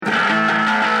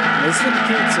Mystic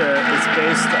Pizza is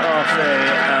based off a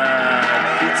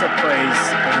pizza place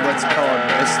in what's called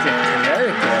Mystic,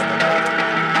 Connecticut.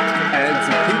 And it's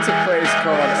a pizza place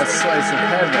called A Slice of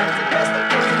Heaven.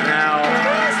 Now,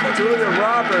 Julia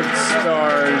Roberts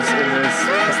stars in this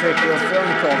particular film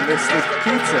called Mystic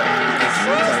Pizza. It's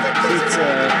like pizza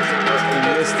in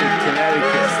Mystic,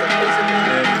 Connecticut.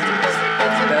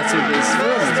 And that's what this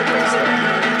film is based on.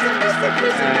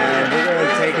 And we're going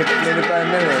to take it minute by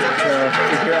minute to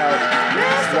figure out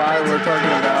why we're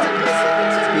talking about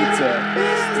pizza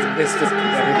in Mystic,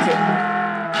 Connecticut.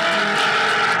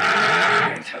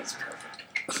 That's perfect.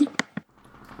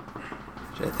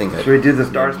 Should we do the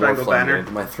Star Spangled Banner?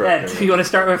 My throat. Do you want to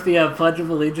start with the Pledge of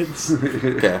Allegiance?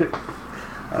 Okay.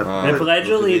 I pledge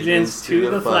allegiance to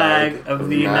the flag of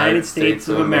the United States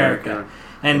of America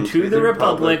and to the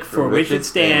republic for which it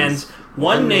stands,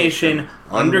 one nation,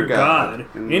 under God,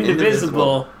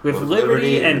 indivisible, with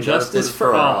liberty and justice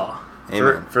for all.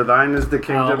 Amen. For thine is the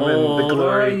kingdom How and the old are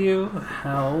glory you?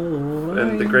 How old are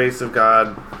and the you? grace of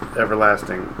God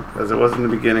everlasting, as it was in the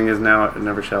beginning, is now, and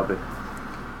never shall be.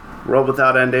 World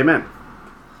without end, amen.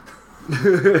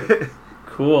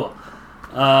 Cool.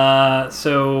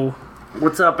 So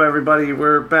What's up, everybody?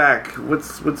 We're back.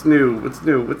 What's new? What's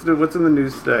new? What's in the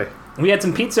news today? we had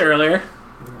some pizza earlier.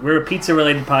 We're a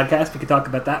pizza-related podcast. We could talk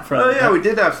about that for a Oh little yeah, bit. we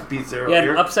did have some pizza We had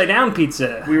earlier. upside-down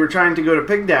pizza. We were trying to go to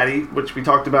Pig Daddy, which we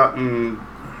talked about in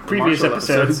Previous Marshall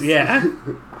episodes, yeah.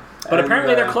 But And,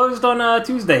 apparently they're closed on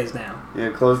Tuesdays now. Yeah,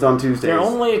 closed on Tuesdays. They're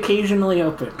only occasionally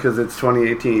open. Because it's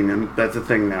 2018, and that's a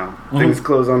thing now. Things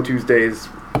close on Tuesdays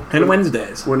And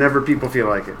Wednesdays. whenever people feel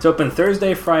like it. It's open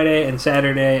Thursday, Friday, and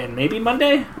Saturday, and maybe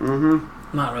Monday? Mm-hmm.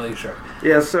 Not really sure.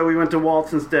 Yeah, so we went to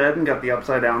Walt's instead and got the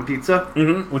upside down pizza.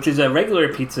 Mm-hmm. Which is a regular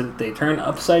pizza that they turn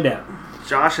upside down.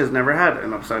 Josh has never had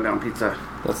an upside down pizza.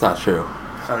 That's not true.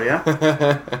 Oh yeah?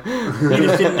 You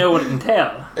just didn't know what it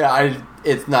entailed. Yeah,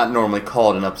 it's not normally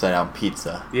called an upside down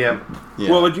pizza. Yeah. Yeah.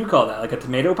 What would you call that? Like a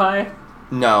tomato pie?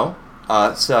 No.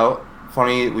 So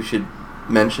funny we should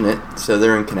mention it. So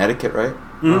they're in Connecticut, right?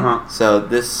 Uh-huh. So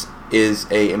this is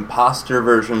a imposter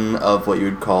version of what you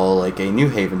would call like a New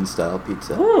Haven style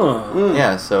pizza. Oh.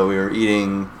 Yeah. So we were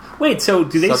eating Wait, so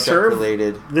do they subject serve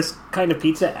related. this kind of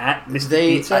pizza at Mr.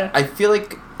 They, Pizza? I feel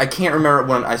like I can't remember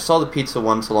when I saw the pizza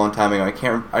once a long time ago.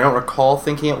 I don't recall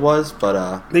thinking it was,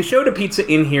 but They showed a pizza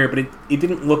in here, but it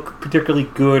didn't look particularly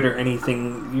good or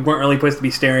anything. You weren't really supposed to be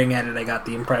staring at it, I got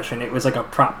the impression. It was like a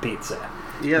prop pizza.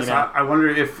 Yes, You know? I wonder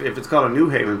if it's called a New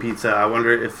Haven pizza. I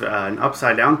wonder if an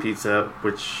upside down pizza,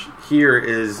 which here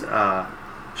is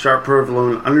sharp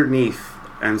provolone underneath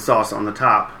and sauce on the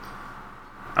top.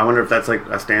 I wonder if that's like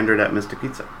a standard at Mystic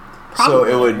Pizza. so it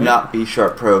Probably, would right? not be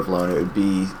sharp provolone. It would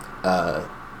be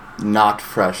not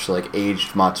fresh, like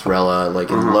aged mozzarella, like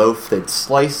in loaf. They'd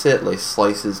slice it, like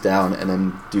slices down, and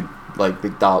then do like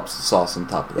big dollops of sauce on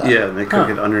top of that. Yeah, they cook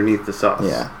Huh. it underneath the sauce.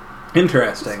 Yeah.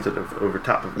 Interesting. Instead of over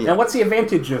top of it. Now, what's the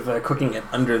advantage of cooking it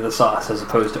under the sauce as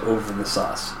opposed to over the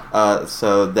sauce?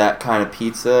 So that kind of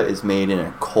pizza is made in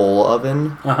a coal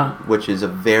oven, Uh-huh. which is a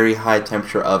very high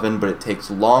temperature oven, but it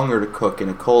takes longer to cook in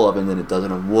a coal oven than it does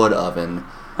in a wood oven.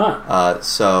 Huh.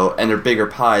 And they're bigger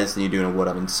pies than you do in a wood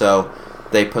oven. So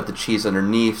they put the cheese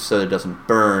underneath so it doesn't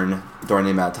burn during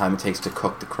the amount of time it takes to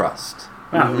cook the crust.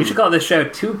 Wow, we should call this show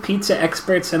Two Pizza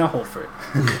Experts and a Holford.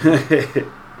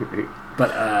 But,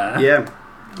 Yeah.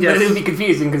 but it would Yes. be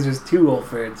confusing because there's two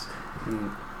Holfords,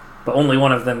 but only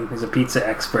one of them is a pizza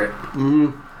expert.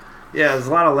 Yeah, there's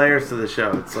a lot of layers to the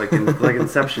show. It's like like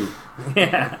Inception.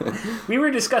 Yeah. We were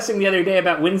discussing the other day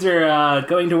about Windsor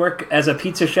going to work as a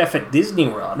pizza chef at Disney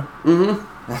World.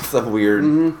 That's a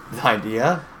weird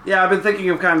idea. Yeah, I've been thinking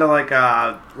of kind of like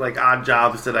odd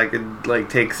jobs that I could like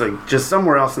take like just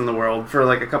somewhere else in the world for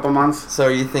like a couple months. So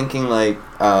are you thinking like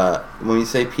when you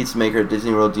say pizza maker at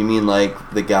Disney World, do you mean like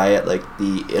the guy at like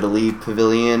the Italy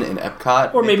Pavilion in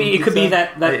Epcot? Or maybe making it could be pizza?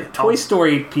 that Hey, Toy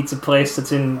Story pizza place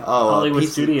that's in Hollywood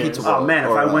Pizza- Studios. Pizza Oh man, if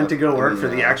Or, I went to go I work mean, for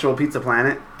the actual Pizza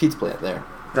Planet, Pizza Plant there.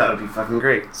 that would be fucking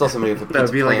great. Saw somebody with a That would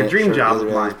Pizza be like a Planet dream shirt job the other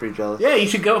of day. I was mine. pretty jealous. Yeah, you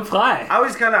should go apply. I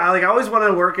always wanted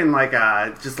to work in like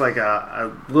just like a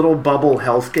little bubble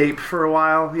hellscape for a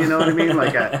while. You know what I mean?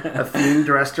 Like a themed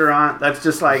restaurant. That's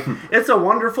just like it's a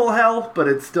wonderful hell, but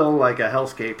it's still like a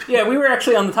hellscape. Yeah, we were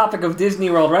actually on the topic of Disney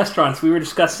World restaurants. We were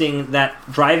discussing that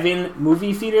drive-in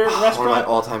movie theater One of restaurant. my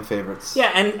all-time favorites.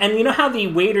 Yeah, and you know how the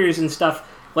waiters and stuff,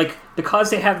 like, because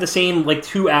they have the same, like,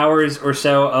 2 hours or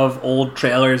so of old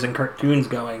trailers and cartoons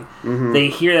going, they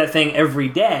hear that thing every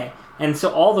day. And so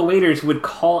all the waiters would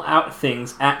call out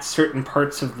things at certain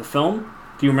parts of the film.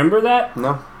 Do you remember that?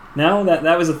 No. No?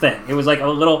 That was a thing. It was like a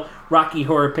little Rocky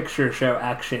Horror Picture Show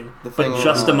action, The but thing,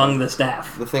 just among the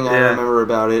staff. The thing I remember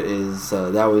about it is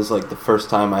that was like the first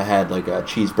time I had like a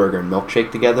cheeseburger and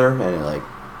milkshake together, and it like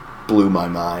blew my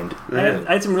mind. I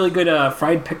had some really good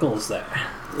fried pickles there.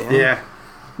 Yeah.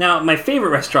 Now, my favorite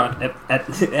restaurant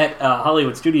at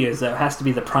Hollywood Studios, though, has to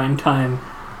be the Primetime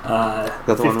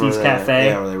That's the one 50s where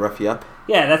Cafe. where they rough you up.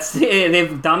 Yeah, they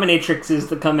have dominatrixes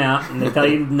that come out and they tell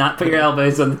you not put your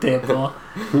elbows on the table,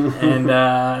 and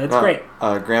it's great.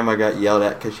 Grandma got yelled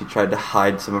at because she tried to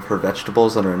hide some of her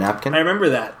vegetables under a napkin. I remember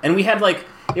that, and we had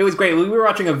it was great. We were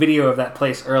watching a video of that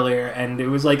place earlier, and it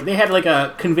was they had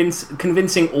a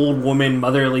convincing old woman,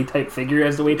 motherly type figure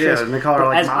as the waitress. Yeah, and they call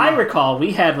her as Mama. I recall,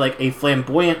 we had a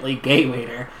flamboyantly gay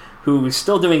waiter who was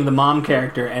still doing the mom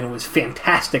character and was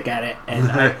fantastic at it.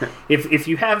 And if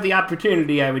you have the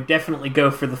opportunity, I would definitely go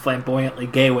for the flamboyantly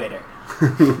gay waiter.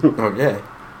 Okay.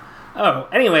 Oh,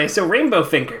 anyway, so Rainbow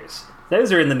Fingers.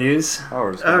 Those are in the news.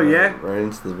 We're just Oh, going yeah? right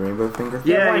into the rainbow finger.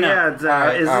 Yeah, why not? It's,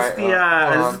 Alright, is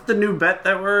alright, this the new bet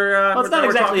that we're? Well, it's not that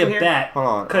we're exactly a talking here? bet. Hold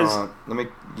on. 'cause- Let me.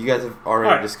 You guys have already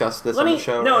Alright, discussed this let on me, the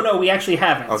show. No, we actually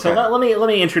haven't. So Okay. let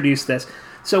me introduce this.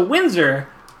 So Windsor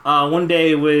one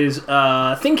day was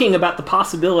thinking about the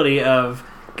possibility of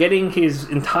getting his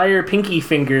entire pinky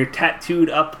finger tattooed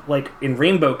up in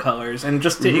rainbow colors, and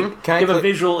just to Can I give a click-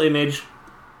 visual image.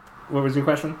 What was your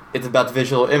question? It's about the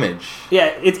visual image Yeah,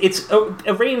 it's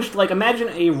arranged imagine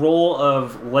a roll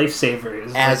of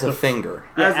lifesavers as a finger.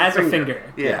 Yeah, As a as a finger. finger.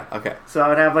 Yeah. Okay. So I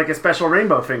would have a special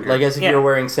rainbow finger. Like as if Yeah. you're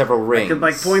wearing several rings. could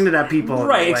point it at people. and,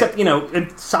 Right, except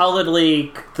it's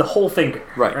solidly the whole finger.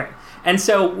 Right. And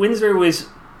so Windsor was,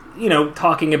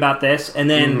 talking about this, and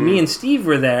then me and Steve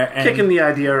were there, and kicking the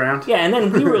idea around. yeah, and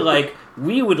then we were like,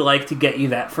 we would like to get you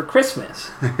that for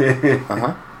Christmas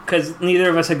Uh-huh. because neither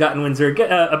of us had gotten Windsor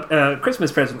a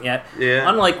Christmas present yet. Yeah.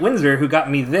 Unlike Windsor, who got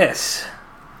me this.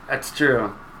 That's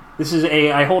true. This is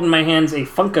I hold in my hands a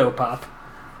Funko Pop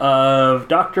of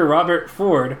Dr. Robert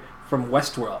Ford from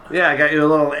Westworld. Yeah, I got you a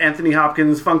little Anthony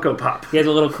Hopkins Funko Pop. He has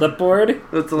a little clipboard.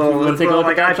 It's a You little, wanna take a look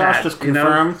at that, iPad, Josh? Just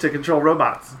confirm. to control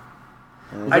robots.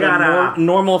 I I got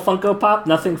normal Funko Pop,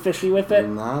 nothing fishy with it.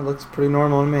 Nah, it looks pretty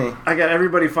normal to me. I got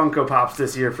everybody Funko Pops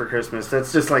this year for Christmas.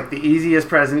 That's just the easiest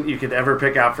present you could ever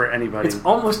pick out for anybody. It's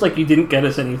almost like you didn't get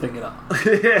us anything at all.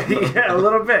 Yeah, a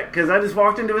little bit, because I just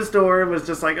walked into a store and was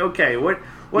just like, okay, what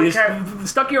You just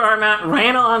stuck your arm out,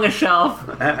 ran along a shelf,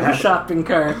 a shopping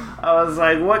cart. I was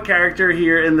like, what character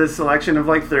here in this selection of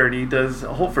 30 does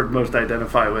Holford most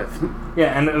identify with?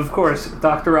 Yeah, and of course,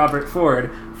 Dr. Robert Ford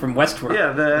from Westworld.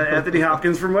 Yeah, the Anthony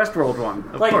Hopkins from Westworld one,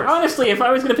 of course. Honestly, if I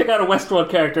was going to pick out a Westworld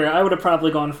character, I would have probably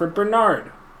gone for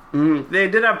Bernard. They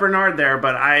did have Bernard there,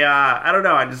 but I don't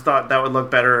know. I just thought that would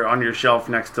look better on your shelf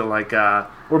next to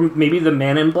Or maybe the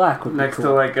Man in Black would be next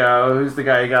cool. to who's the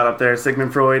guy you got up there,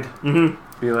 Sigmund Freud. Mm-hmm.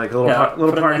 Be a little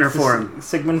put him partner next to for him.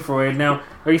 Sigmund Freud. Now,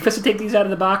 are you supposed to take these out of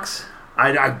the box?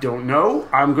 I don't know.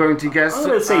 I'm going to guess. I'm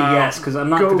going to say yes, because I'm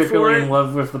not go for particularly it. in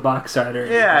love with the box art. Or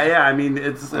Yeah. I mean,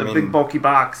 it's a big bulky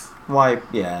box. Why?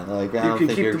 Yeah, I You don't can think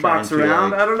keep you're the box trying to,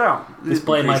 around. I don't know.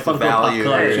 display my increase the Funko Pop value,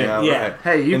 collection. you know, Yeah. right.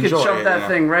 Hey, you Enjoy can shove it, that yeah.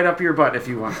 thing right up your butt if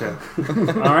you want to.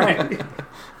 All right.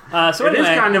 So It is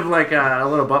anyway, kind of like a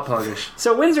little butt pluggish.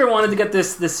 so Windsor wanted to get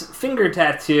this finger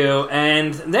tattoo,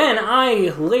 and then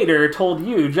I later told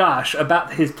you, Josh,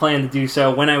 about his plan to do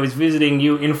so when I was visiting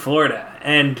you in Florida,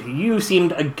 and you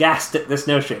seemed aghast at this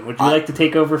notion. Would you like to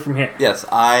take over from here? Yes,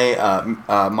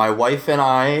 my wife and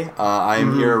I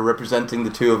am here representing the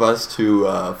two of us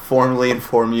to formally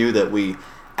inform you that we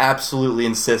absolutely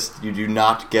insist you do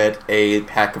not get a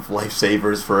pack of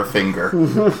lifesavers for a finger.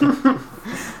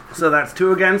 So that's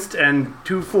 2 against and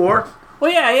 2 for. Well,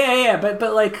 yeah, but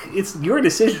it's your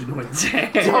decision, Windsor.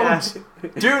 Do not.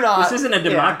 This isn't a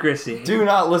democracy. Do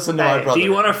not listen to my Hey, brother. Do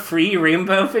you want a free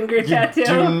rainbow finger tattoo?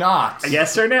 Do not.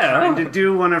 Yes or Trying no? to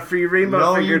do want a free rainbow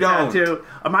No, finger you don't. tattoo.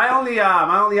 My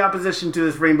only opposition to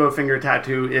this rainbow finger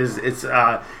tattoo is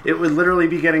it would literally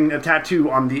be getting a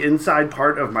tattoo on the inside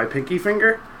part of my pinky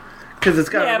finger because it's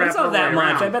got Yeah, to but wrap it's all not the way that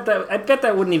much. around. I bet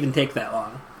that wouldn't even take that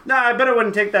long. No, I bet it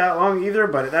wouldn't take that long either,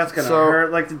 but that's gonna So-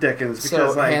 hurt like the dickens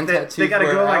because hand they tattoos gotta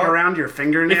go wear out? around your If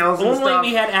fingernails and only stuff.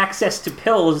 we had access to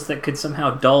pills that could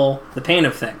somehow dull the pain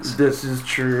of things. This is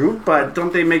true, but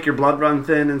don't they make your blood run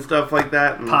thin and stuff like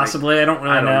that? And, Possibly, I don't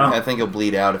really I don't know. I think you'll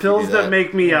bleed out if pills you do that. that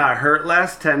make me hurt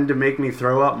less tend to make me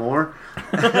throw up more.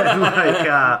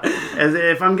 As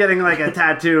if I'm getting a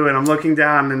tattoo and I'm looking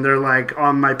down and they're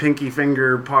on my pinky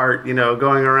finger part,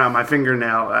 going around my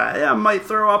fingernail, I might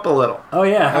throw up a little. Oh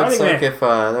yeah, That would anyway. suck if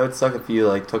that would suck if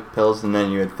you took pills and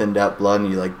then you had thinned out blood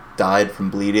and you died from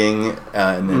bleeding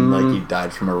and then you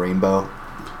died from a rainbow.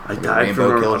 I died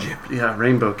rainbow killed you. Yeah,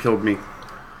 rainbow killed me.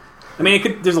 I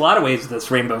mean, there's a lot of ways this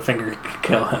rainbow finger could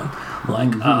kill him.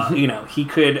 Like, he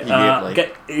could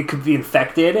it could be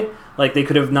infected. Like, they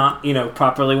could have not,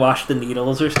 properly washed the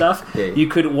needles or stuff. Yeah. You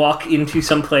could walk into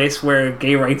some place where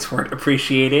gay rights weren't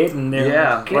appreciated, and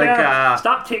they're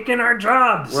stop taking our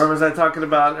jobs. Where was I talking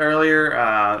about earlier?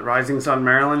 Rising Sun,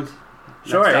 Maryland.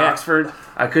 Sure, next to yeah. Oxford.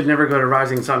 I could never go to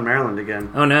Rising Sun, Maryland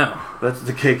again. Oh no, That's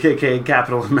the KKK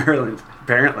capital of Maryland,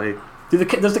 apparently.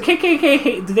 does the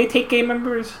KKK do they take gay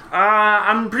members?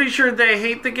 I'm pretty sure they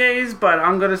hate the gays, but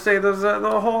I'm gonna say there's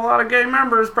a whole lot of gay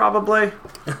members, probably.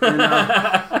 At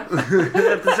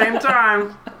the same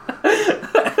time.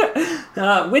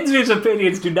 Windsor's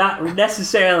opinions do not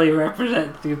necessarily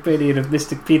represent the opinion of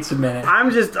Mystic Pizza Minute.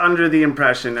 I'm just under the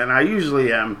impression, and I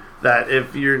usually am, that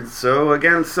if you're so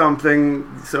against something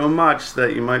so much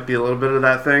that you might be a little bit of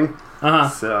that thing.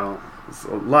 So, it's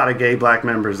a lot of gay black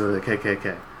members of the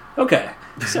KKK. Okay.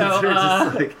 So, what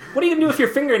are you going to do with your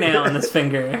fingernail on this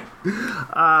finger?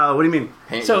 What do you mean?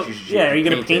 So, are you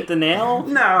going to paint the nail?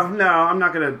 No, I'm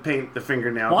not going to paint the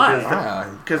fingernail. Why?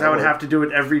 Because I would have to do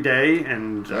it every day,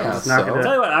 and it's not going to... I'll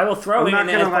tell you what, I will throw in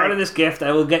as part of this gift,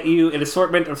 I will get you an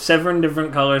assortment of 7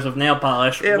 different colors of nail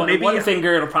polish. Yeah, one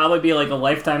finger, it'll probably be like a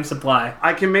lifetime supply.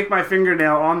 I can make my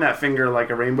fingernail on that finger like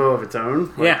a rainbow of its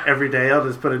own. Like every day I'll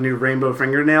just put a new rainbow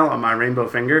fingernail on my rainbow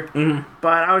finger. Mm-hmm.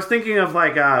 But I was thinking of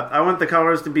I want the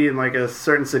colors to be in like a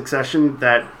certain succession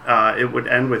that it would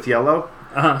end with yellow.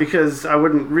 Because I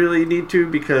wouldn't really need to,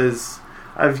 because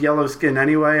I have yellow skin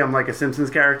anyway. I'm like a Simpsons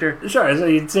character. Sure, so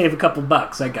you'd save a couple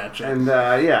bucks. I gotcha. And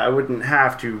I wouldn't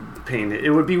have to paint it. It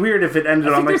would be weird if it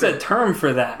ended on like... there's a term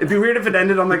for that. It'd be weird if it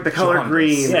ended on like the color Jaundice.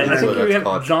 green. Yeah, I think you have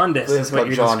called. jaundice is what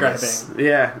you're jaundice. describing.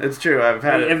 Yeah, it's true. I've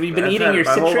had it. Have you been I've eating had your it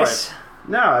my whole citrus? life.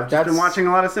 No, I've just been watching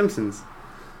a lot of Simpsons.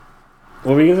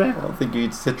 What were you going to say? I don't think you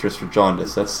eat citrus for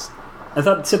jaundice. I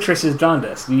thought citrus is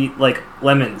jaundice. You eat, like,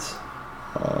 lemons.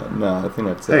 No, I think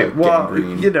that's well,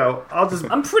 green.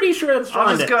 I'm pretty sure that's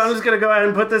jaundice. I'm just going to go ahead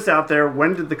and put this out there.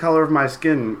 When did the color of my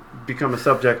skin become a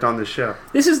subject on this show?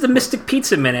 This is the Mystic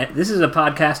Pizza Minute. This is a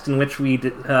podcast in which we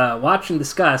watch and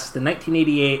discuss the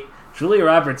 1988 Julia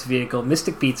Roberts vehicle,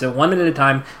 Mystic Pizza, one minute at a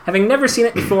time. Having never seen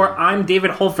it before, I'm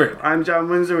David Holford. I'm John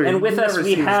Windsor. And with us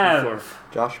we have...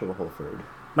 Joshua Holford.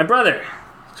 My brother.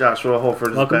 Joshua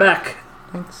Holford is Welcome back.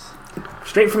 Thanks.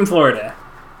 Straight from Florida.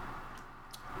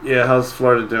 Yeah, how's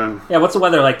Florida doing? Yeah, what's the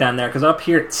weather like down there? Because up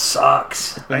here it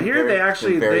sucks. I hear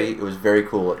it was very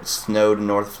cool. It snowed in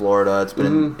North Florida. It's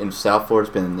been in South Florida.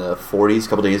 It's been in the 40s. A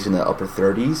couple days in the upper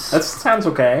 30s. That sounds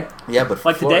okay. Yeah, but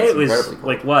like today it was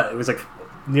like what? It was like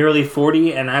nearly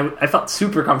 40, and I felt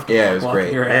super comfortable. Yeah, it was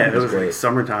great. Yeah, it was like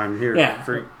summertime here.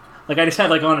 Yeah. Like, I just had,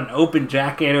 like, on an open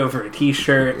jacket over a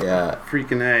t-shirt. Yeah.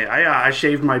 Freaking A. I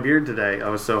shaved my beard today. I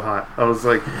was so hot. I was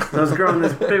growing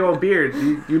this big old beard.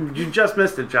 You just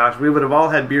missed it, Josh. We would have all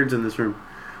had beards in this room.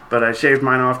 But I shaved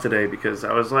mine off today because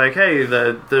I was like, hey,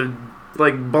 the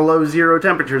below zero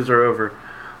temperatures are over.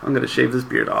 I'm going to shave this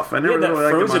beard off. I never we had that really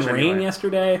liked it frozen much rain anyway.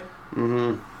 yesterday.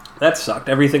 Mm-hmm. That sucked.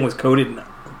 Everything was coated in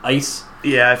ice.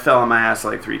 Yeah, I fell on my ass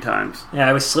like 3 times. Yeah,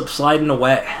 I was sliding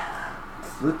away.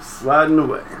 Sliding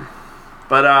away.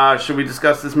 But should we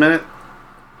discuss this minute?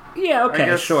 Yeah,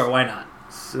 okay, sure, why not?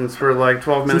 Since we're like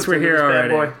 12 minutes Since we're here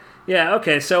already. Boy. Yeah,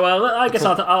 okay, so I guess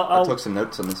I'll... I took some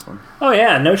notes on this one. Oh,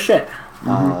 yeah, no shit.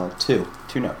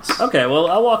 Two notes. Okay, well,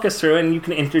 I'll walk us through and you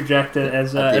can interject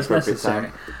as necessary.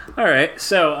 Time. All right,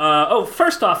 so,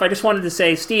 first off, I just wanted to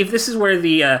say, Steve, this is where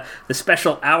the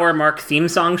special hour mark theme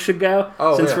song should go,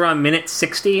 since we're on minute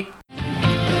 60.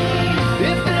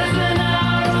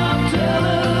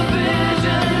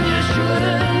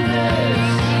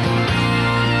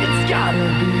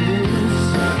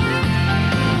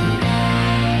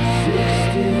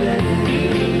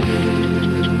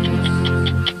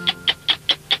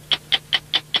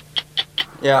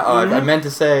 Yeah, I meant to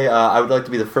say I would like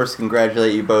to be the first to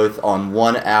congratulate you both on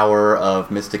 1 hour of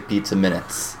Mystic Pizza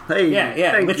Minutes. Hey,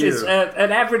 yeah, which is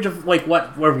an average of like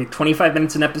what were we 25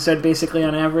 minutes an episode basically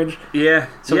on average. Yeah.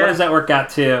 So what does that work out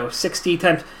to? 60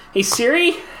 times. Hey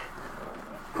Siri,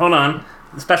 hold on.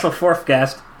 The special fourth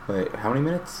guest. Wait, how many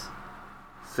minutes?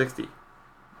 60.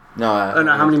 No,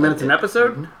 how many minutes an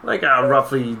episode? Like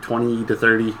roughly 20 to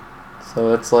 30.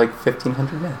 So that's like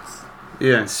 1,500 minutes.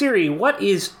 Yeah. Siri, what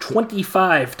is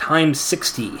 25 times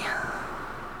 60?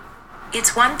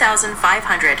 It's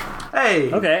 1,500.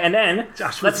 Hey. Okay, and then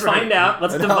let's find out.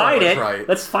 Let's divide it. Right.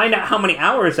 Let's find out how many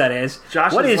hours that is.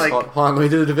 Josh what is like... Hold on, let me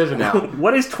do the division now.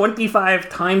 What is 25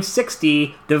 times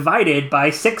 60 divided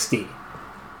by 60?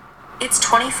 It's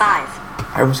 25.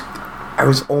 I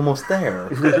was almost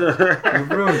there. You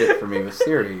ruined it for me with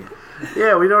Siri.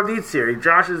 Yeah, we don't need Siri.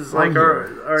 Josh is like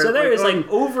our So there is like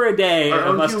over a day our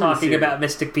of us human talking Siri. about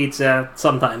Mystic Pizza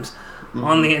sometimes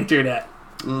on the internet.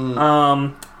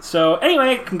 So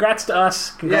anyway, congrats to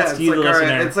us. Congrats to you, the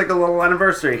listener. It's like a little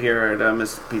anniversary here at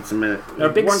Miss Pizza Minute. Our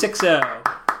big 6-0.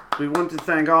 We want to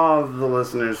thank all of the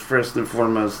listeners first and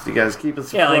foremost. You guys keep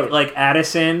us Yeah, afloat. like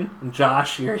Addison,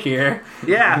 Josh, you're here.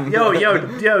 Yeah, yo,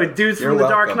 dudes You're from the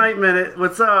Dark welcome. Knight Minute.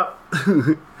 What's up?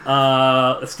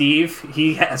 Steve,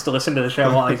 he has to listen to the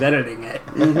show while he's editing it.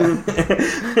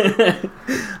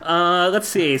 Let's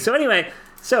see. So anyway,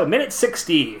 minute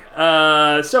 60.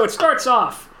 So it starts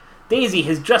off. Daisy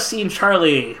has just seen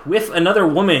Charlie with another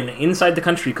woman inside the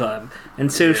country club.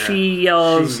 And so she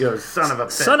yells, She goes, son of a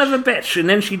bitch. "Son of a bitch!" And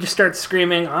then she just starts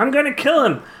screaming, "I'm gonna kill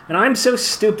him! And I'm so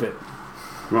stupid."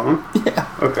 Wrong? Yeah.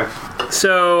 Okay.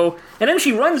 So, and then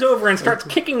she runs over and starts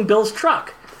kicking Bill's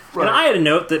truck. Right. And I had to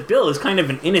note that Bill is kind of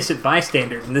an innocent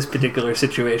bystander in this particular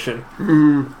situation.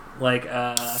 Like,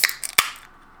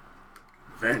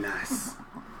 Very nice.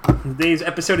 today's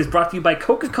episode is brought to you by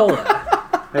Coca-Cola.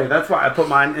 Hey, that's why I put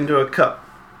mine into a cup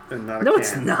and not a No, can.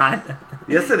 it's not.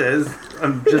 Yes, it is.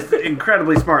 I'm just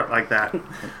incredibly smart like that.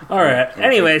 All right.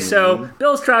 Anyway, so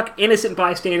Bill's truck, innocent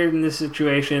bystander in this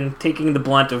situation, taking the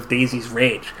blunt of Daisy's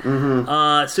rage.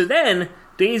 So then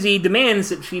Daisy demands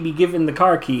that she be given the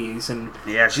car keys, and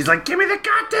Yeah, she's like, give me the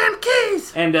goddamn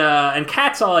keys! and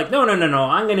Kat's all like, no,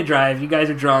 I'm going to drive. You guys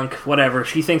are drunk. Whatever.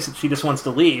 She thinks that she just wants to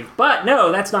leave, but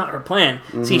no, that's not her plan.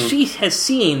 See, she has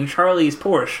seen Charlie's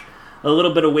Porsche a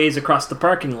little bit of ways across the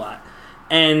parking lot.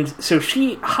 And so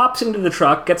she hops into the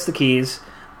truck, gets the keys,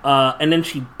 and then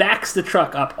she backs the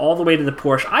truck up all the way to the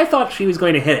Porsche. I thought she was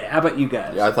going to hit it. How about you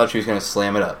guys? Yeah, I thought she was going to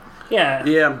slam it up. Yeah.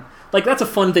 Yeah, Like, that's a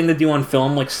fun thing to do on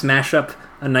film, like smash up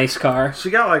a nice car. she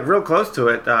got like real close to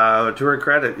it. To her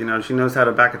credit, she knows how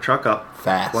to back a truck up.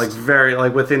 Fast.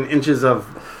 Like within inches of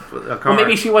a car. Well,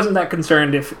 maybe she wasn't that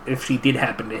concerned if she did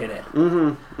happen to hit it.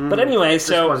 But anyway, This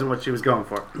so wasn't what she was going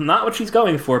for. not what she's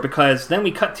going for, because then we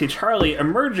cut to Charlie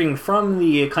emerging from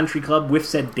the country club with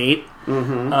said date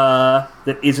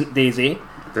that isn't Daisy.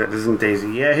 That isn't Daisy.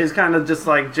 Yeah, his kind of just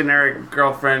like generic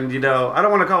girlfriend, I don't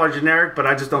want to call her generic, but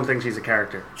I just don't think she's a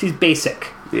character. She's basic.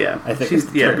 Yeah. I think is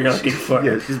the term you're looking for.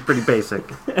 Yeah, she's pretty basic.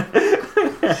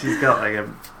 She's got like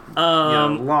a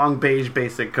long beige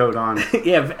basic coat on.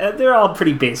 Yeah, they're all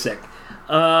pretty basic.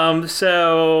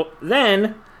 So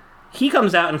then he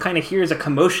comes out and kind of hears a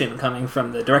commotion coming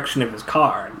from the direction of his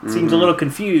car. Seems a little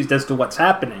confused as to what's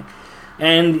happening.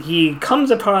 And he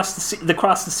comes across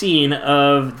the scene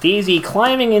of Daisy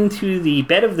climbing into the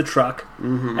bed of the truck,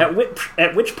 at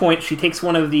which point she takes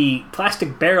one of the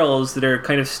plastic barrels that are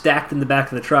kind of stacked in the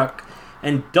back of the truck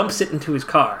and dumps it into his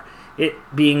car. It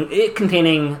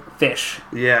containing fish.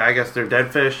 Yeah, I guess they're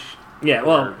dead fish. Yeah,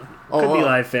 well, could be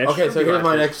live fish. Okay, so be here's live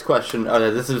my fish. next question.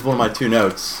 This is one of my two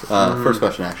notes. First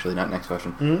question, actually, not next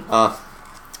question.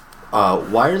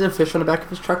 Why are there fish on the back of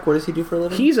his truck? What does he do for a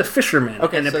living? He's a fisherman,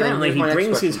 Okay, and so then apparently here's he my next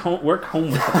brings his question. work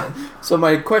home with him. So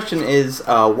my question is,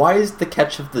 why is the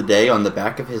catch of the day on the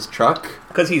back of his truck?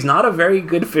 Because he's not a very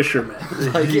good fisherman.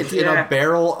 Like it's in Yeah. a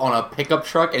barrel on a pickup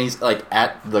truck, and he's like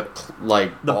at the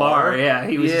The bar, yeah.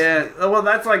 He was Yeah, well,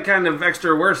 that's like kind of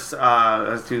extra worse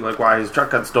as to like why his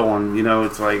truck got stolen.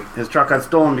 It's like his truck got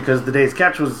stolen because the day's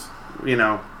catch was, it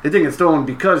didn't get stolen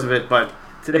because of it, but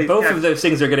today's both catch, of those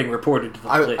things are getting reported to the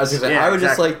I police. was gonna say, Yeah,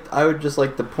 I would just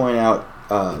like to point out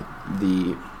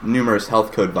the numerous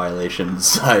health code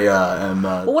violations. I am.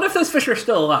 Well, what if those fish are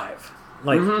still alive?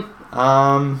 Like,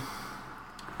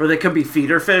 or they could be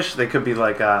feeder fish. They could be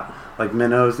like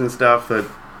minnows and stuff that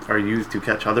are used to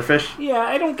catch other fish. yeah,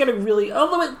 I don't get a really...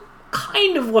 Although it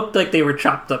kind of looked like they were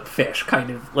chopped up fish, kind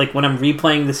of. Like, when I'm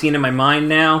replaying the scene in my mind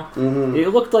now, it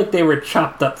looked like they were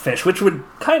chopped up fish, which would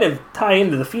kind of tie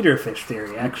into the feeder fish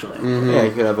theory, actually. Yeah,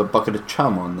 you could have a bucket of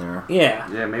chum on there.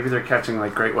 Yeah. Yeah, maybe they're catching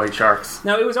like great white sharks.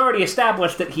 Now, it was already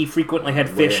established that he frequently had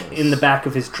fish Whales. in the back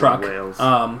of his truck. Whales.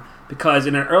 Because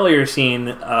in an earlier scene,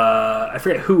 I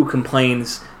forget who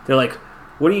complains, they're like,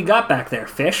 "What do you got back there,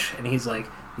 fish?" And he's like,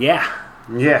 "Yeah."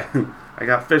 Yeah, I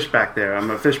got fish back there. I'm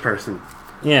a fish person.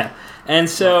 Yeah. And A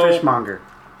so fishmonger.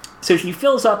 so she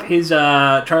fills up his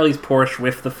Charlie's Porsche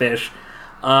with the fish.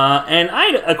 And I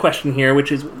had a question here,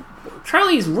 which is,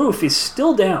 Charlie's roof is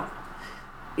still down.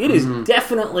 It is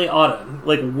definitely autumn,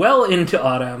 like well into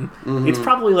autumn. It's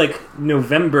probably like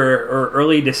November or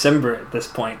early December at this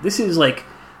point. This is like,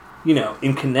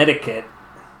 in Connecticut.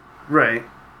 Right.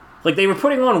 Like, they were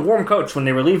putting on warm coats when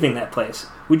they were leaving that place.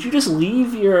 Would you just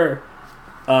leave your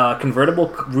convertible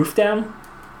roof down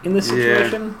in this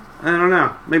situation? I don't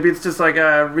know. Maybe it's just like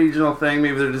a regional thing.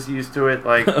 Maybe they're just used to it.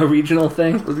 Like A regional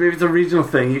thing? maybe it's a regional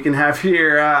thing. You can have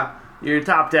you're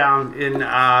top down in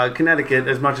Connecticut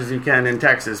as much as you can in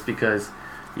Texas because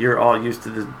you're all used to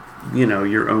the,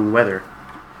 your own weather.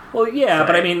 Well, yeah,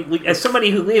 but I mean, as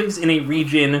somebody who lives in a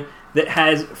region that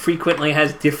frequently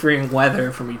has differing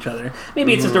weather from each other,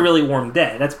 maybe it's just a really warm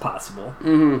day. That's possible.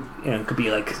 Mm-hmm. It could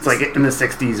be like it's like in the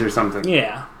 60s or something.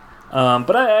 Yeah,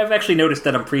 but I've actually noticed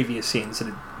that on previous scenes that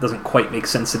it doesn't quite make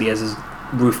sense that he has his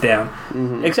roof down,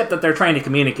 except that they're trying to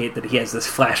communicate that he has this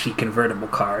flashy convertible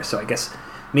car. So I guess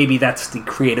maybe that's the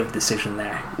creative decision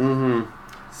there. Mm-hmm.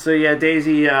 So yeah,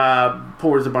 Daisy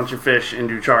pours a bunch of fish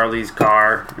into Charlie's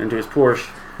car, into his Porsche.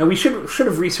 And we should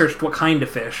have researched what kind of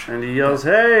fish. And he yells,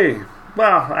 "Hey!"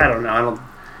 Well, I don't know.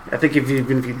 I think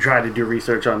even if you try to do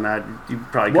research on that, you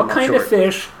probably come what up kind short. of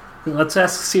fish? Let's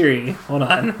ask Siri. Hold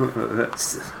on.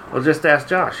 Well, just ask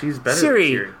Josh. He's better than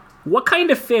Siri. What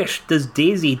kind of fish does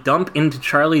Daisy dump into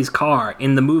Charlie's car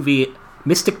in the movie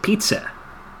Mystic Pizza?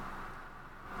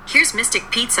 Here's Mystic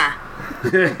Pizza.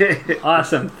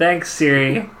 Awesome. Thanks,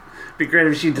 Siri. It'd be great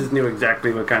if she just knew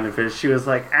exactly what kind of fish. She was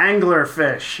like,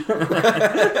 anglerfish.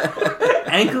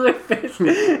 Anglerfish? Do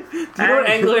you know what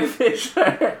anglerfish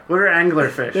are? What are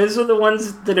anglerfish? Those are the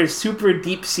ones that are super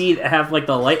deep sea that have like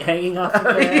the light hanging off of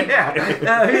their head.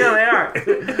 Yeah, they are.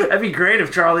 That'd be great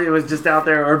if Charlie was just out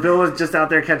there, or Bill was just out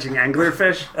there catching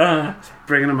anglerfish,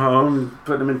 bringing them home, and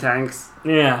putting them in tanks.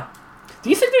 Yeah. Do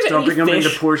you think there's dumping any them fish,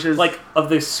 into Porsches? like, of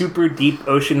the super deep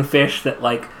ocean fish that,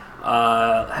 like,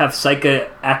 have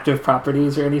psychoactive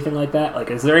properties or anything like that? Like,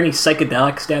 is there any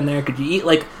psychedelics down there? Could you eat,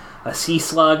 like, a sea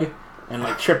slug and,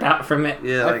 like, trip out from it?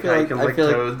 Yeah, like I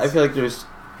feel like there's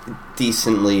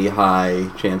decently high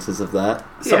chances of that.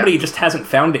 Somebody just hasn't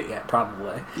found it yet,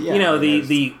 probably. Yeah,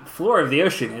 the floor of the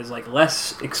ocean is, like,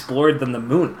 less explored than the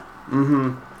moon.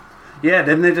 Mm-hmm. Yeah,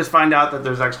 didn't they just find out that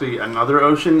there's actually another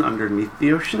ocean underneath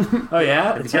the ocean? Oh,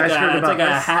 yeah? It's like a this?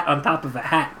 hat on top of a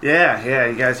hat. Yeah,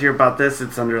 you guys hear about this?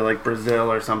 It's under, like,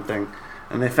 Brazil or something.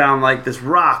 And they found, like, this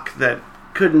rock that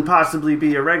couldn't possibly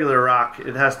be a regular rock.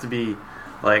 It has to be,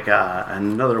 like,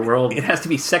 another world. It has to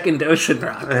be second ocean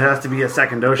rock. It has to be a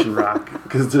second ocean rock.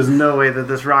 Because there's no way that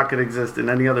this rock could exist in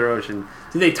any other ocean.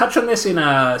 Did they touch on this in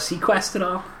Sequest at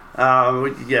all?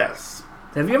 Yes.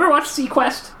 Have you ever watched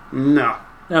Sequest? No.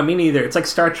 No, me neither. It's like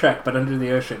Star Trek, but under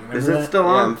the ocean. Remember Is it that? still Yeah,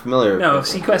 on? I'm familiar. No, with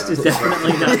Sequest is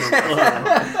definitely not still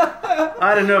on.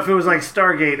 I don't know if it was like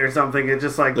Stargate or something. It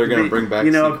just like They're gonna bring back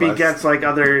it Sequest. begets like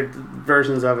other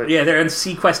versions of it. Yeah, they're in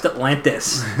Sequest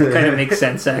Atlantis. Kind of makes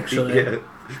sense, actually. Yeah. You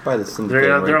should buy the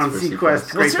They're on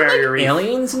Sequest. Great Was there Barrier like Reef.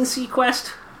 aliens in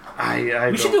Sequest? We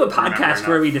We should do a podcast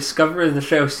where we discover the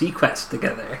show Sequest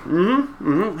together.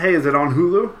 Hey, is it on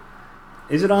Hulu?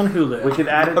 Is it on Hulu? We could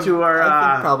add it to our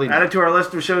I think probably not.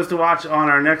 list of shows to watch on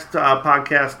our next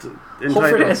podcast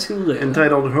Holford has Hulu.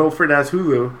 entitled Holford has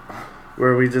Hulu,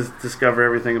 where we just discover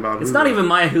everything about Hulu. It's not even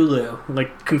my Hulu.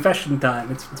 Like, confession time.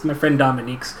 It's my friend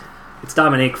Dominique's. It's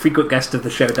Dominique, frequent guest of the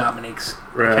show, Dominique's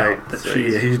Right. account that So,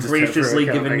 she's yeah, you just have her graciously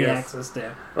account, given I me guess. access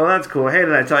to. Well, that's cool. Hey,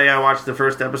 did I tell you I watched the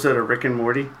first episode of Rick and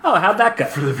Morty Oh, how'd that go?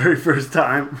 for the very first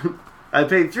time? I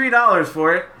paid $3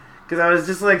 for it because I was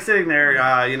just like sitting there,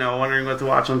 wondering what to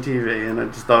watch on TV, and I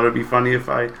just thought it'd be funny if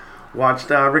I watched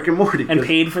Rick and Morty And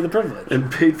paid for the privilege.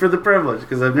 and paid for the privilege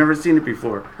because I've never seen it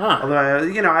before. Huh. Although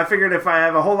I figured if I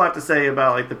have a whole lot to say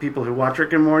about like the people who watch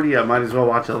Rick and Morty, I might as well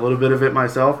watch a little bit of it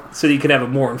myself. So you could have a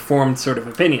more informed sort of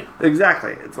opinion.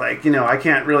 Exactly. It's like I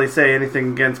can't really say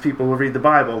anything against people who read the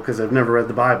Bible because I've never read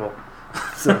the Bible.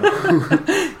 So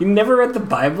You never read the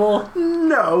Bible?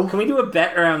 no, Can we do a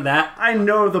bet around that? I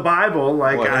know the Bible.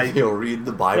 Like What, you'll read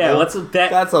the Bible? Yeah, let's bet.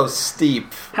 That's so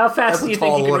steep. How fast That's do a you think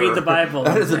tall you can order. read the Bible?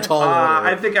 That is a tall order.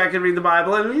 I think I can read the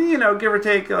Bible, and give or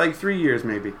take like 3 years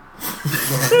maybe.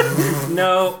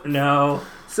 No.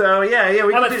 So yeah. We How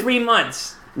can about do- 3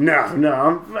 months?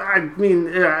 No. I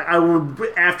mean, I will.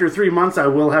 After 3 months, I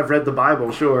will have read the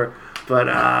Bible, sure, but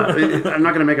I'm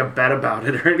not going to make a bet about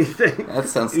it or anything. That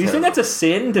sounds Do you think terrible. that's a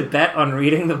sin to bet on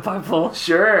reading the Bible?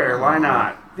 Sure, why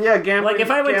not? Yeah, gambling. Like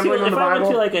if I went gambling to on the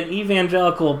Bible. like an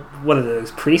evangelical, what are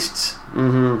those priests?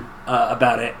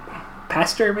 About it,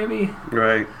 pastor maybe.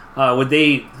 Right. Would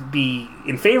they be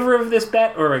in favor of this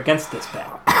bet or against this bet?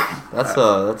 That's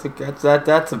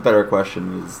a better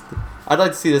question. I'd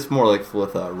like to see this more like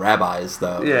with rabbis,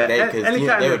 though. Yeah, Because any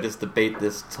kind they of- would just debate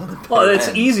this. To the Well, bitter it's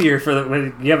end. easier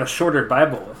when you have a shorter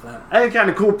Bible with them. Any kind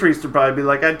of cool priest would probably be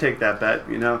like, I'd take that bet,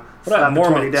 What about Slap the 20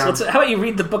 Mormons? down. How about you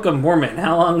read the Book of Mormon?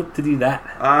 How long to do that?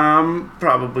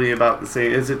 Probably about the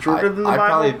same. Is it shorter than the I'd Bible?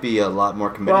 probably be a lot more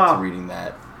committed Well, to reading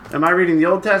that. Am I reading the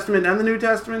Old Testament and the New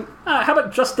Testament? How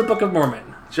about just the Book of Mormon?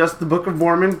 just the Book of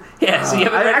Mormon. Yeah, so you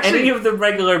haven't read any of the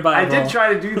regular Bible. I did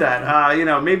try to do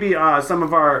that. Maybe some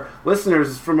of our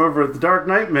listeners from over at the Dark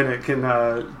Knight Minute can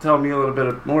tell me a little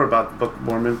bit more about the Book of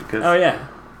Mormon, because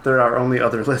they're our only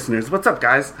other listeners. What's up,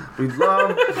 guys? We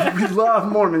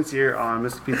love Mormons here on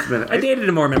Mr. Pizza Minute. I dated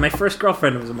a Mormon. My first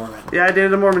girlfriend was a Mormon. Yeah, I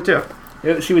dated a Mormon too.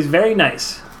 She was very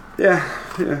nice. Yeah.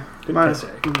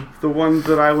 The one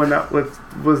that I went out with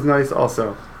was nice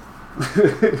also.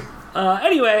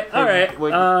 Anyway, all right.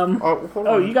 Wait, hold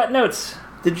on. You got notes.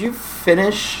 Did you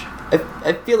finish?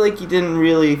 I feel like you didn't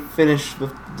really finish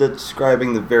with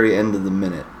describing the very end of the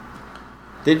minute.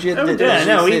 Did you?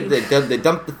 They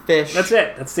dumped the fish. That's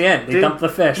it. That's the end. They dumped the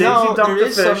fish. No,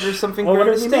 there's something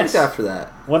very distinct after that.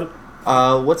 What?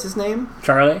 What's his name?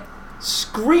 Charlie.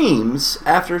 Screams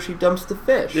after she dumps the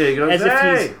fish. Yeah, he goes,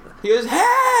 hey! He goes,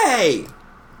 hey!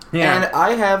 Yeah. And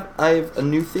I have a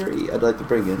new theory I'd like to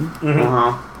bring in.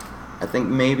 Mm-hmm. I think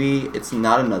maybe it's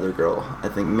not another girl. I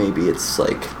think maybe it's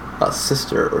like a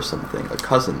sister or something, a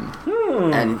cousin.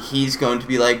 And he's going to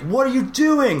be like, what are you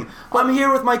doing? I'm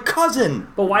here with my cousin.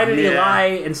 But why did he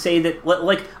lie and say that?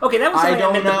 Like, okay, that was something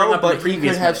I meant to bring up in the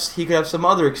previous minute. He could have some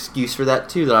other excuse for that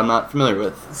too that I'm not familiar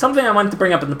with. Something I wanted to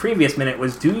bring up in the previous minute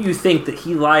was, do you think that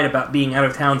he lied about being out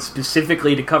of town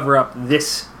specifically to cover up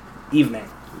this evening?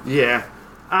 Yeah.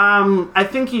 I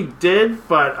think he did,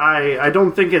 but I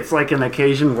don't think it's like an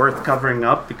occasion worth covering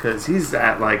up, because he's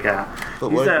at like a.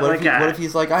 But what if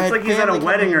he's like, I had he's at a family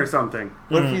wedding coming, or something?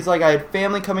 What if he's like, I had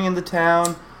family coming into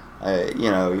town, I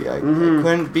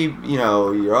couldn't be,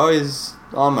 you're always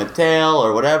on my tail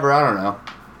or whatever. I don't know.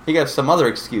 He got some other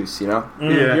excuse, Yeah.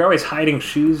 You're always hiding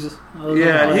shoes.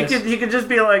 Yeah, he could just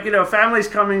be like, family's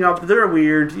coming up, they're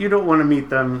weird, you don't want to meet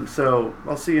them, so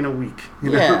I'll see you in a week.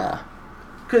 Yeah.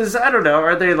 Because, I don't know,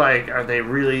 are they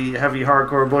really heavy,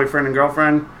 hardcore boyfriend and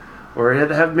girlfriend? Or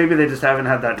maybe they just haven't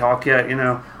had that talk yet,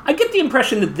 I get the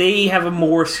impression that they have a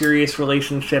more serious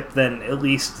relationship than at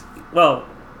least, out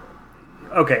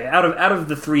of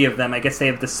the three of them, I guess they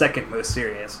have the second most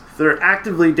serious. They're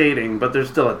actively dating, but they're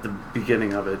still at the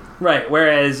beginning of it. Right,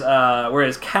 whereas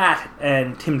Kat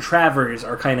and Tim Travers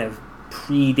are kind of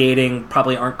pre-dating,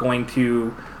 probably aren't going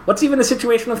to... What's even the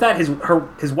situation with that?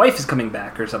 His wife is coming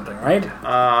back or something, right?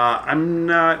 I'm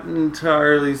not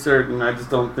entirely certain. I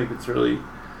just don't think it's really...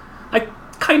 I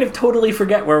kind of totally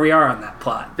forget where we are on that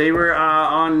plot. They were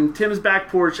on Tim's back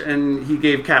porch, and he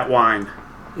gave Kat wine.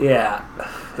 Yeah.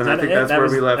 And I think that's where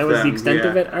we left them. That was the extent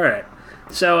of it? All right.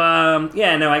 So,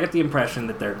 I got the impression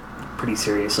that they're pretty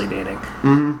seriously dating.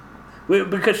 Mm-hmm.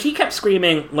 Because she kept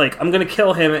screaming, like, I'm going to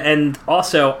kill him, and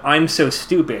also, I'm so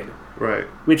stupid. Right.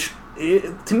 Which...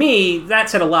 to me, that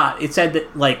said a lot. It said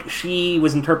that, like, she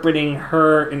was interpreting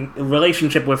her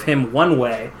relationship with him one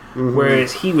way,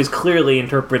 whereas he was clearly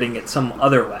interpreting it some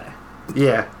other way.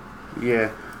 Yeah.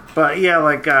 But,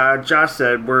 like Josh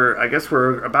said, I guess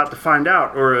we're about to find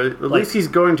out, or at least he's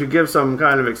going to give some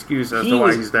kind of excuse as to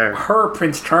why he's there. Her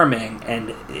Prince Charming,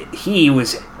 and he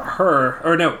was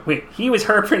he was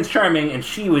her Prince Charming, and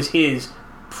she was his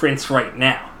Prince right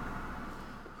now.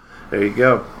 There you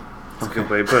go. That's a good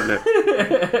way of putting it.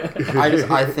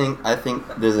 I think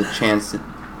there's a chance that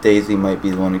Daisy might be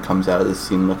the one who comes out of this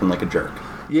scene looking like a jerk.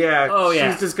 Yeah,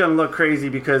 she's just gonna look crazy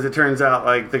because it turns out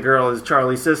like the girl is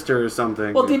Charlie's sister or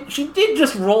something. Well, she did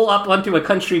just roll up onto a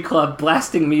country club,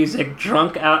 blasting music,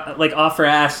 drunk out like off her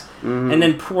ass, and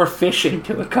then pour fish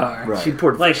into a car. Right. She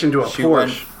poured fish into a Porsche. She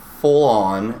went full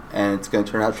on, and it's gonna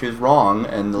turn out she was wrong.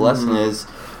 And the lesson is,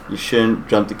 you shouldn't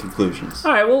jump to conclusions.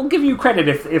 All right, we'll give you credit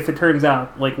if it turns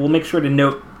out. Like, we'll make sure to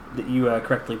note that you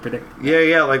correctly predict.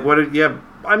 Yeah. Like,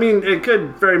 I mean, it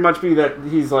could very much be that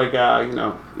he's like,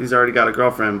 he's already got a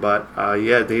girlfriend, but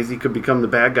Daisy could become the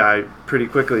bad guy pretty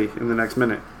quickly in the next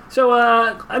minute. So,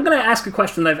 I'm going to ask a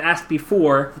question that I've asked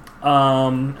before,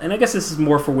 and I guess this is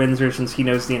more for Windsor since he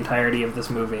knows the entirety of this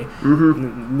movie.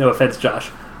 Mm-hmm. No offense, Josh.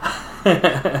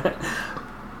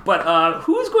 But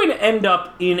who's going to end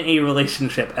up in a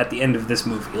relationship at the end of this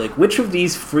movie? Like, which of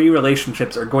these free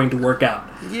relationships are going to work out?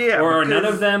 Yeah, or none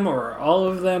of them, or all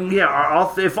of them?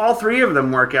 Yeah, if all three of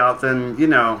them work out, then,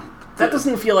 that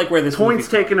doesn't feel like where this points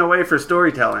taken away for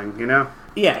storytelling,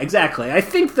 Yeah, exactly. I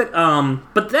think that,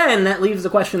 but then that leaves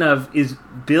the question of, is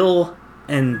Bill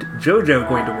and JoJo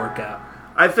going to work out?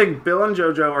 I think Bill and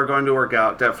JoJo are going to work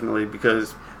out, definitely,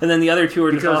 because... And then the other two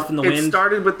are just off in the wind? It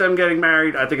started with them getting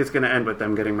married. I think it's going to end with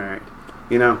them getting married.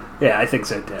 Yeah, I think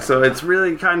so, too. So it's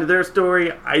really kind of their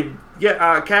story.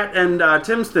 Kat and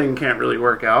Tim's thing can't really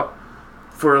work out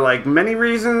for, like, many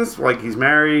reasons. Like, he's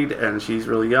married, and she's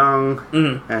really young.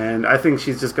 Mm-hmm. And I think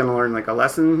she's just going to learn, like, a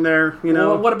lesson there,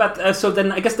 Well, what about... so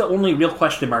then I guess the only real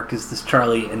question mark is this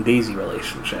Charlie and Daisy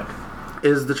relationship.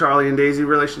 Is the Charlie and Daisy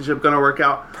relationship going to work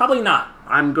out? Probably not.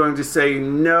 I'm going to say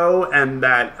no, and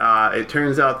that it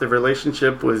turns out the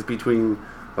relationship was between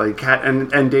like Kat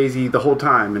and Daisy the whole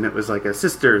time, and it was like a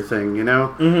sister thing, you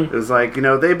know? Mm-hmm. It was like, you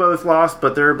know, they both lost,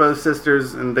 but they're both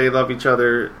sisters, and they love each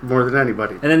other more than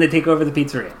anybody. And then they take over the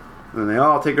pizzeria. And they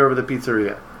all take over the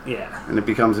pizzeria. Yeah. And it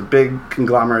becomes a big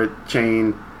conglomerate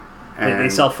chain. And they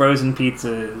sell frozen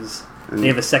pizzas. They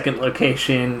have a second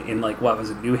location in, like, what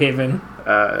was it, New Haven?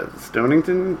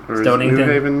 Stonington? Or Stonington. New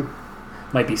Haven?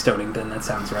 Might be Stonington, that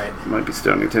sounds right. Might be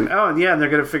Stonington. Oh, and yeah, and they're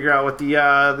going to figure out what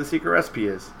the secret recipe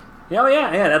is. Oh,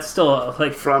 yeah, that's still,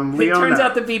 like... From Leona. It turns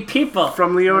out to be people.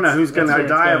 From Leona, who's going to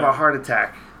die of a heart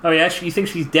attack. Oh, yeah? You think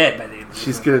she's dead by the end of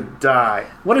She's going to die.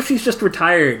 What if she's just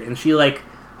retired and she, like,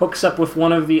 hooks up with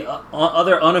one of the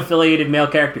other unaffiliated male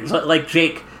characters? Like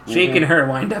Jake. Jake and her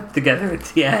wind up together at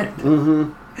the end.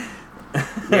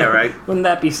 Mm-hmm. Yeah, right. Wouldn't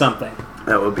that be something?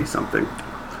 That would be something.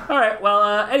 All right,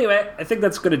 well, anyway, I think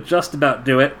that's going to just about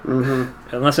do it.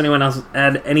 Mm-hmm. Unless anyone else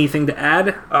had anything to add.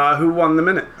 Who won the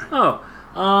minute?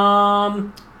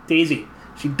 Daisy.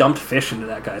 She dumped fish into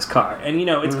that guy's car. And, you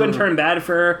know, it's going to turn bad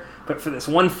for her, but for this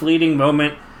one fleeting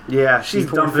moment... Yeah, she's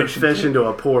dumping fish into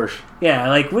a Porsche. Yeah,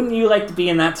 like, wouldn't you like to be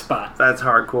in that spot? That's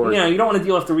hardcore. You know, you don't want to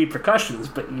deal with the repercussions,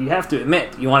 but you have to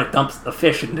admit, you want to dump the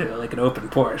fish into, like, an open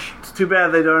Porsche. It's too bad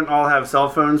they don't all have cell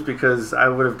phones, because I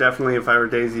would have definitely, if I were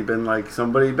Daisy, been like,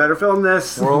 somebody better film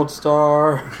this. World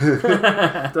Star.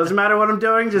 Doesn't matter what I'm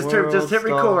doing, just hit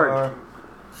record.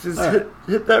 Just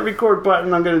hit that record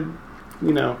button, I'm going to,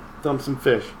 you know, dump some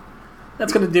fish.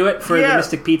 That's going to do it for the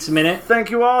Mystic Pizza Minute. Thank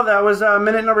you all. That was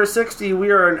minute number 60. We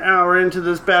are an hour into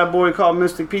this bad boy called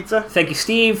Mystic Pizza. Thank you,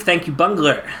 Steve. Thank you,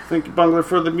 Bungler. Thank you, Bungler,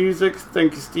 for the music.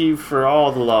 Thank you, Steve, for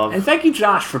all the love. And thank you,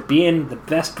 Josh, for being the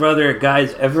best brother a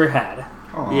guy's ever had.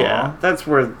 Aww. Yeah, that's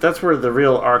where the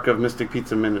real arc of Mystic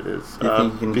Pizza Minute is.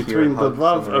 Between the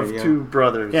love of two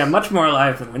brothers. Yeah, much more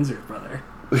alive than Windsor's brother.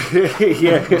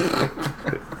 Yeah.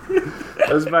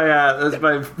 That's my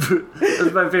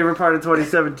favorite part of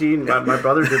 2017. My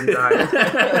brother didn't die.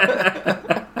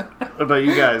 What about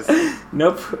you guys?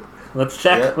 Nope. Let's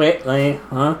check. Yep. Wait.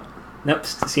 Nope.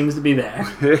 Seems to be there.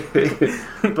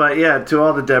 But yeah, to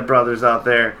all the dead brothers out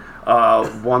there,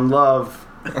 one love.